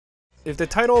If the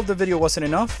title of the video wasn't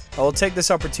enough, I will take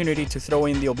this opportunity to throw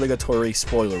in the obligatory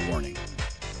spoiler warning.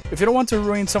 If you don't want to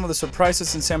ruin some of the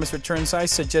surprises in Samus Returns, I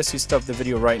suggest you stop the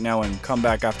video right now and come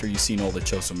back after you've seen all the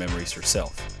Chozo memories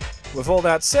yourself. With all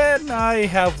that said, I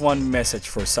have one message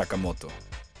for Sakamoto.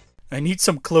 I need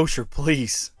some closure,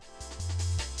 please.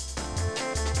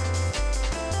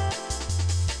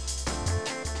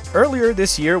 Earlier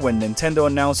this year, when Nintendo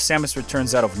announced Samus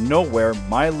Returns out of nowhere,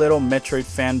 my little Metroid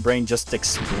fan brain just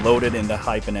exploded in the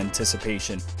hype and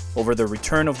anticipation over the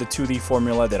return of the 2D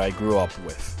formula that I grew up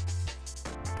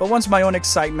with. But once my own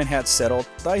excitement had settled,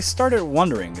 I started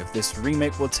wondering if this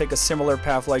remake will take a similar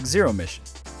path like Zero Mission,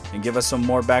 and give us some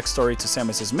more backstory to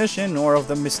Samus' mission or of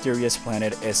the mysterious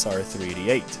planet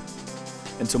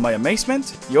SR388. And to my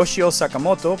amazement, Yoshio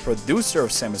Sakamoto, producer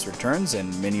of Samus Returns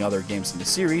and many other games in the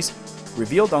series,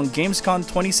 revealed on Gamescom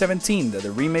 2017 that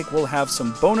the remake will have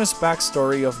some bonus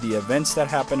backstory of the events that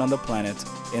happened on the planet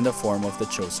in the form of the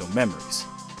Chozo memories.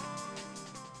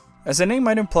 As the name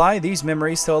might imply, these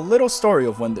memories tell a little story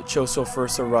of when the Chozo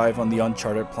first arrived on the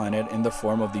uncharted planet in the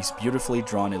form of these beautifully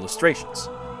drawn illustrations.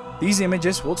 These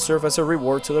images will serve as a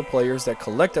reward to the players that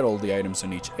collected all the items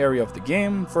in each area of the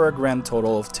game for a grand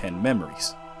total of 10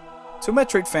 memories. To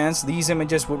Metroid fans, these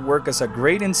images would work as a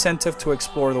great incentive to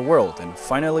explore the world and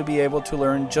finally be able to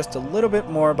learn just a little bit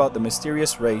more about the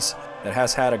mysterious race that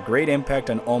has had a great impact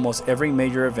on almost every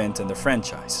major event in the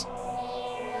franchise.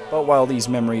 But while these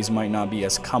memories might not be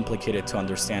as complicated to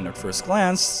understand at first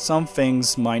glance, some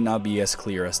things might not be as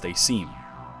clear as they seem.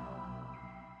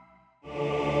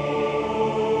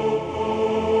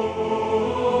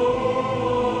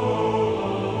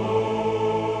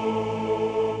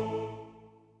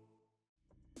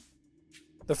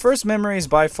 The first memory is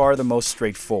by far the most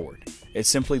straightforward. It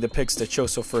simply depicts the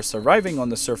Chozo first arriving on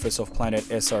the surface of planet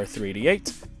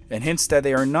SR388 and hints that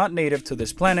they are not native to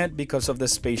this planet because of the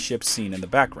spaceship seen in the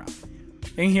background.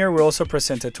 In here we're also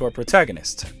presented to our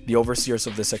protagonist, the overseers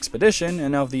of this expedition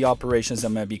and of the operations that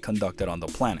may be conducted on the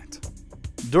planet.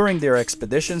 During their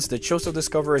expeditions, the Chozo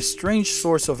discover a strange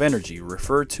source of energy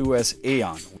referred to as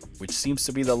Aeon, which seems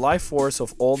to be the life force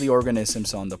of all the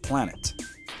organisms on the planet.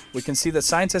 We can see that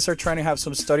scientists are trying to have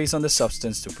some studies on the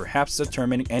substance to perhaps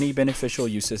determine any beneficial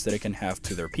uses that it can have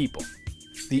to their people.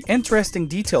 The interesting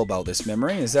detail about this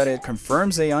memory is that it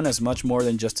confirms Aeon as much more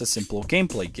than just a simple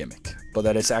gameplay gimmick, but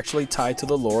that it's actually tied to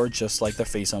the lore just like the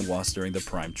Phazon was during the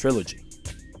Prime trilogy.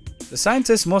 The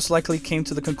scientists most likely came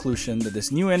to the conclusion that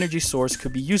this new energy source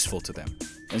could be useful to them,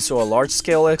 and so a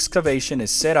large-scale excavation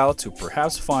is set out to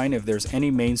perhaps find if there's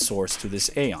any main source to this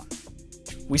Aeon.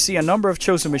 We see a number of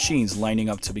Chozo machines lining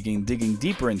up to begin digging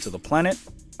deeper into the planet,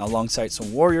 alongside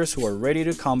some warriors who are ready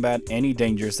to combat any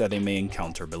dangers that they may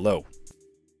encounter below.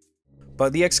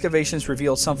 But the excavations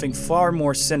reveal something far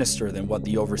more sinister than what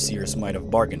the overseers might have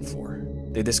bargained for.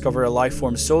 They discover a life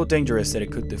form so dangerous that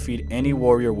it could defeat any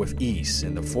warrior with ease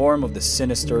in the form of the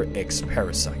sinister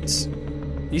X-Parasites.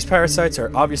 These parasites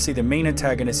are obviously the main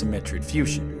antagonists in Metroid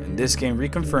Fusion, and this game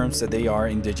reconfirms that they are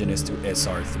indigenous to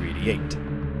SR388.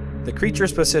 The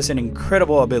creatures possess an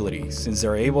incredible ability since they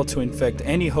are able to infect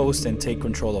any host and take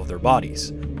control of their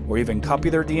bodies, or even copy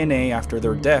their DNA after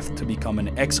their death to become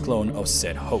an X-clone of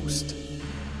said host.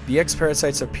 The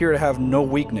X-Parasites appear to have no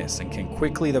weakness and can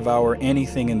quickly devour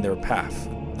anything in their path,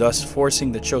 thus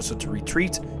forcing the Chozo to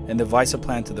retreat and devise a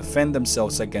plan to defend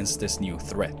themselves against this new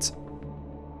threat.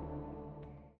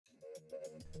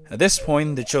 At this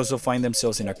point, the Chozo find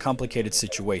themselves in a complicated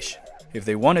situation. If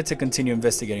they wanted to continue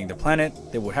investigating the planet,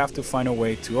 they would have to find a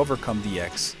way to overcome the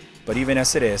X, but even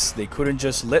as it is, they couldn't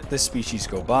just let this species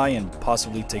go by and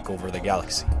possibly take over the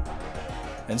galaxy.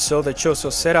 And so the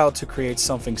Chozo set out to create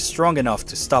something strong enough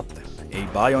to stop them, a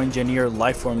bioengineered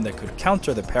lifeform that could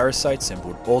counter the parasites and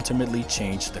would ultimately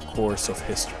change the course of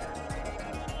history,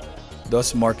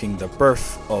 thus marking the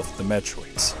birth of the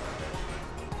Metroids.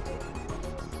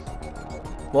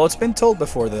 While it's been told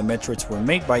before that the Metroids were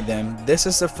made by them, this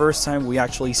is the first time we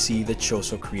actually see the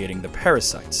Chozo creating the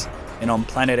parasites, and on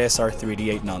planet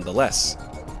SR388 nonetheless.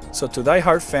 So to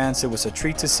die-hard fans, it was a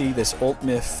treat to see this old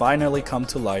myth finally come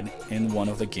to light in one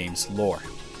of the game's lore.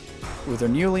 With their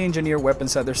newly engineered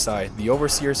weapons at their side, the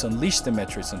Overseers unleashed the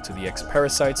Metroids onto the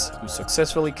X-Parasites, who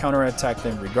successfully counterattacked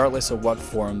them regardless of what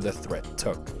form the threat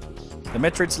took. The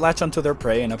Metroids latch onto their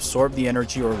prey and absorb the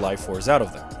energy or life force out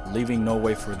of them, leaving no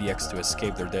way for the X to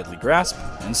escape their deadly grasp,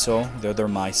 and so their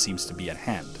demise seems to be at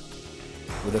hand.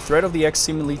 With the threat of the X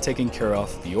seemingly taken care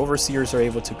of, the Overseers are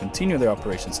able to continue their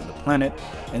operations on the planet,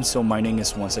 and so mining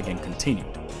is once again continued.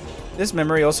 This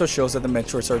memory also shows that the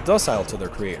Metroids are docile to their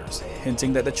creators,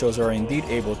 hinting that the Chozo are indeed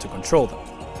able to control them.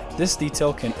 This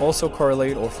detail can also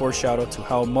correlate or foreshadow to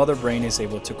how Mother Brain is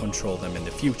able to control them in the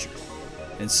future.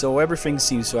 And so everything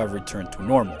seems to have returned to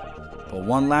normal. But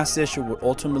one last issue would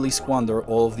ultimately squander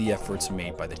all of the efforts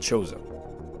made by the Chozo.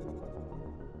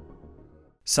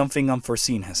 Something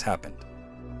unforeseen has happened.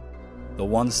 The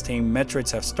once tame Metroids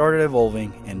have started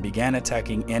evolving and began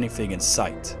attacking anything in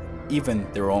sight,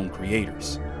 even their own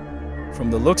creators. From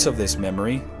the looks of this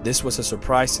memory, this was a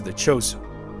surprise to the Chozo.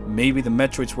 Maybe the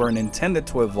Metroids weren't intended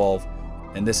to evolve,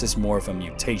 and this is more of a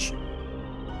mutation.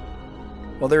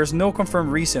 While there is no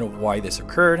confirmed reason of why this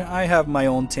occurred, I have my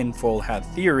own tinfoil hat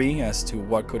theory as to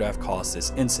what could have caused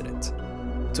this incident.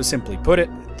 To simply put it,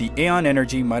 the Aeon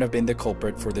energy might have been the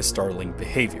culprit for this startling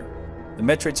behavior. The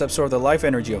Metroids absorb the life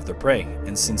energy of their prey,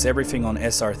 and since everything on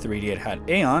SR-388 had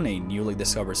Aeon, a newly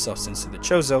discovered substance to the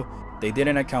Chozo, they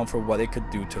didn't account for what it could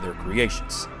do to their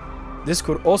creations. This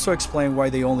could also explain why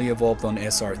they only evolved on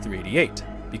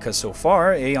SR-388, because so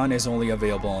far Aeon is only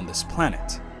available on this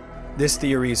planet. This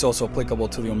theory is also applicable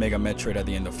to the Omega Metroid at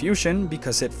the end of Fusion,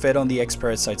 because it fed on the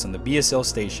X-Parasites on the BSL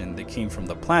station that came from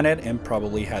the planet and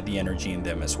probably had the energy in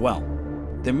them as well.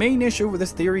 The main issue with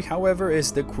this theory, however,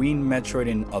 is the Queen Metroid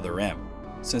in Other M.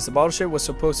 Since the battleship was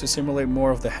supposed to simulate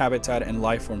more of the habitat and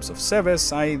life forms of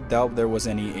Ceres, I doubt there was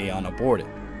any Aeon aboard it.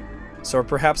 So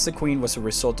perhaps the Queen was a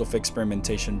result of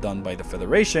experimentation done by the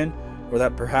Federation, or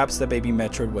that perhaps the baby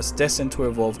Metroid was destined to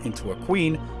evolve into a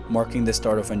queen, marking the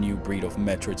start of a new breed of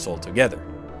Metroids altogether.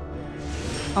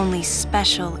 Only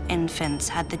special infants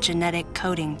had the genetic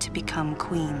coding to become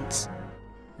queens.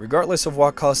 Regardless of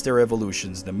what caused their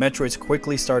evolutions, the Metroids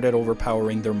quickly started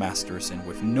overpowering their masters, and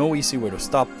with no easy way to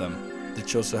stop them, the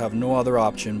Chozo have no other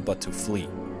option but to flee.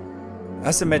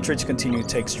 As the Metroids continue to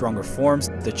take stronger forms,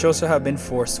 the Chozo have been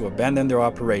forced to abandon their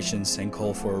operations and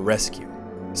call for a rescue.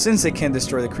 Since they can't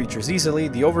destroy the creatures easily,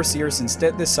 the Overseers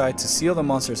instead decide to seal the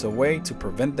monsters away to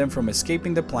prevent them from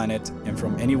escaping the planet and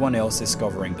from anyone else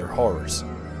discovering their horrors.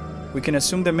 We can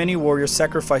assume that many warriors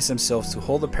sacrifice themselves to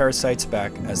hold the parasites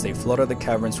back as they flooded the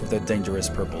caverns with a dangerous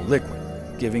purple liquid,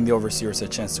 giving the Overseers a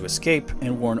chance to escape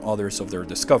and warn others of their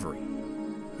discovery.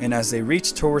 And as they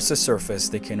reach towards the surface,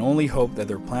 they can only hope that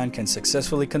their plan can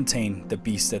successfully contain the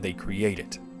beast that they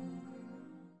created.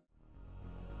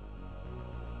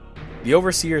 The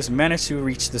Overseers manage to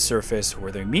reach the surface,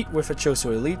 where they meet with a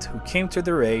Chozo elite who came to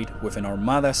their aid with an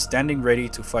armada standing ready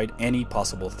to fight any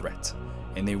possible threat,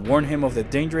 and they warn him of the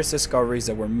dangerous discoveries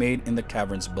that were made in the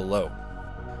caverns below.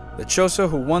 The Chozo,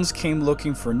 who once came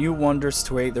looking for new wonders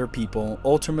to aid their people,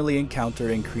 ultimately encountered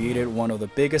and created one of the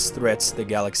biggest threats the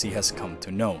galaxy has come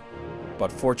to know.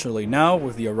 But fortunately now,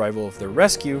 with the arrival of their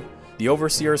rescue, the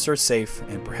Overseers are safe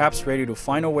and perhaps ready to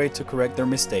find a way to correct their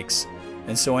mistakes,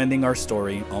 and so ending our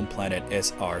story on planet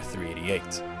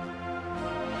SR-388.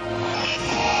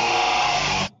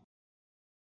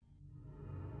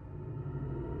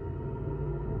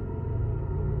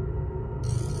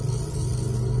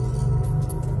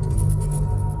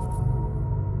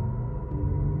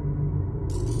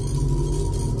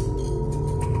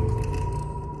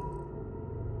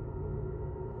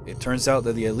 It turns out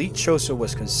that the elite Chozo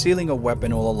was concealing a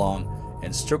weapon all along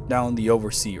and struck down the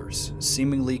Overseers,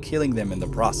 seemingly killing them in the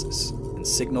process, and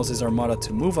signals his armada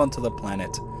to move onto the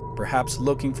planet, perhaps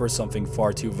looking for something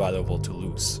far too valuable to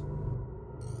lose.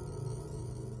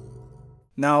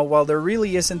 Now, while there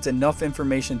really isn't enough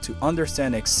information to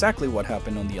understand exactly what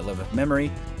happened on the 11th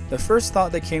memory, the first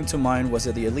thought that came to mind was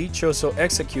that the elite Chozo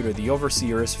executed the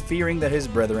Overseers, fearing that his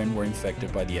brethren were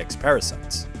infected by the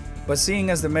X-Parasites. But seeing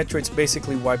as the Metroids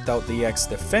basically wiped out the X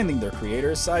defending their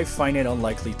creators, I find it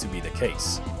unlikely to be the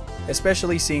case.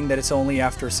 Especially seeing that it's only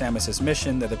after Samus's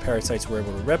mission that the parasites were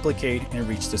able to replicate and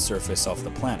reach the surface of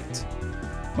the planet.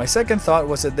 My second thought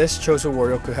was that this Chozo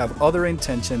warrior could have other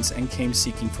intentions and came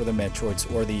seeking for the Metroids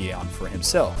or the Aeon for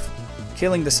himself,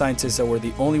 killing the scientists that were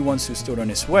the only ones who stood on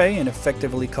his way and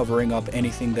effectively covering up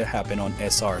anything that happened on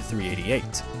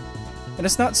SR-388. And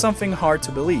it's not something hard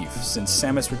to believe, since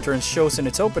Samus Returns shows in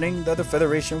its opening that the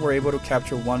Federation were able to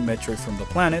capture one Metroid from the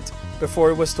planet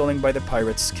before it was stolen by the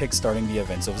pirates, kickstarting the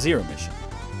events of Zero Mission.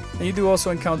 And you do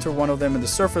also encounter one of them in the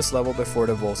surface level before it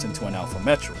evolves into an Alpha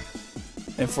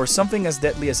Metroid. And for something as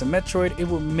deadly as a Metroid, it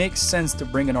would make sense to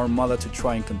bring an armada to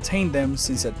try and contain them,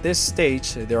 since at this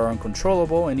stage they are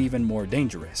uncontrollable and even more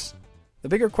dangerous. The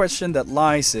bigger question that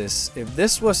lies is, if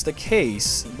this was the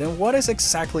case, then what is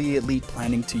exactly Elite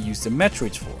planning to use the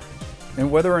Metroids for?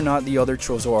 And whether or not the other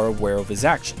Chozo are aware of his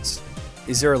actions.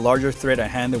 Is there a larger threat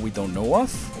at hand that we don't know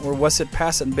of? Or was it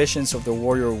past ambitions of the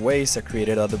warrior ways that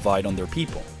created a divide on their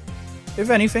people?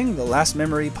 If anything, the last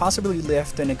memory possibly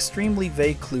left an extremely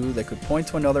vague clue that could point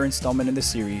to another installment in the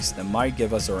series that might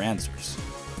give us our answers.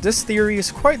 This theory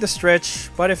is quite the stretch,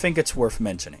 but I think it's worth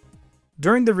mentioning.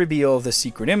 During the reveal of the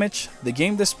secret image, the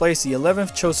game displays the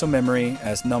 11th Chozo memory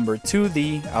as number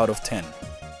 2D out of 10.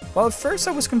 While at first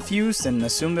I was confused and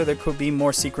assumed that there could be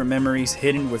more secret memories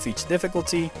hidden with each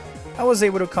difficulty, I was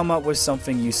able to come up with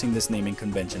something using this naming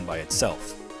convention by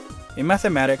itself. In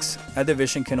mathematics, a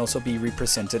division can also be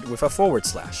represented with a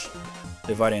 /.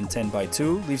 Dividing 10 by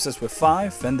 2 leaves us with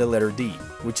 5 and the letter D,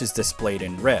 which is displayed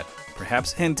in red,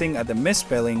 perhaps hinting at the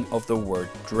misspelling of the word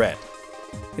dread.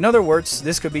 In other words,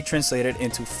 this could be translated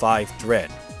into 5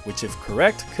 Dread, which if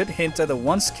correct could hint at the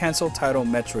once cancelled title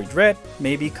Metroid Dread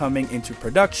may be coming into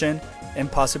production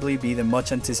and possibly be the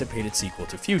much anticipated sequel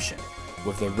to Fusion,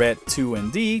 with the red 2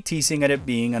 and D teasing at it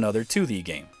being another 2D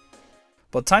game.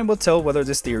 But time will tell whether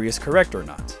this theory is correct or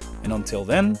not, and until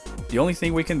then, the only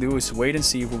thing we can do is wait and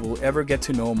see if we will ever get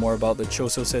to know more about the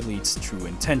Chozo's Elite's true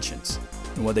intentions,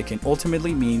 and what they can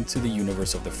ultimately mean to the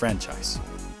universe of the franchise.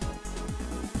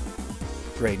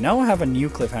 Great, now I have a new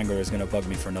cliffhanger that's gonna bug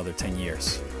me for another 10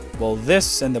 years. Well,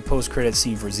 this and the post-credit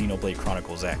scene for Xenoblade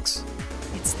Chronicles X.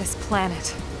 It's this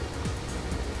planet.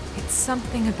 It's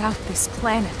something about this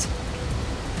planet.